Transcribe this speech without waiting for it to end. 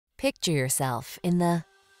Picture yourself in the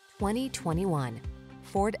 2021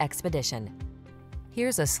 Ford Expedition.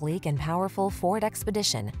 Here's a sleek and powerful Ford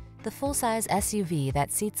Expedition, the full-size SUV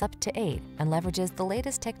that seats up to 8 and leverages the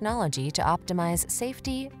latest technology to optimize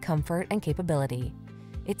safety, comfort, and capability.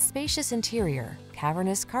 Its spacious interior,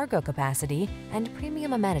 cavernous cargo capacity, and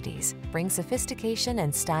premium amenities bring sophistication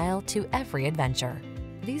and style to every adventure.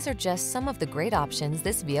 These are just some of the great options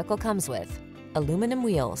this vehicle comes with: aluminum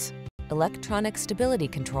wheels, electronic stability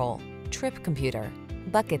control, trip computer,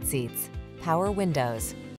 bucket seats, power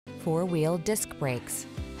windows, 4-wheel disc brakes,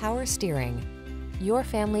 power steering. Your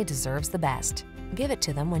family deserves the best. Give it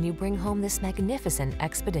to them when you bring home this magnificent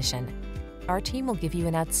Expedition. Our team will give you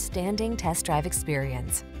an outstanding test drive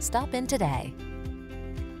experience. Stop in today.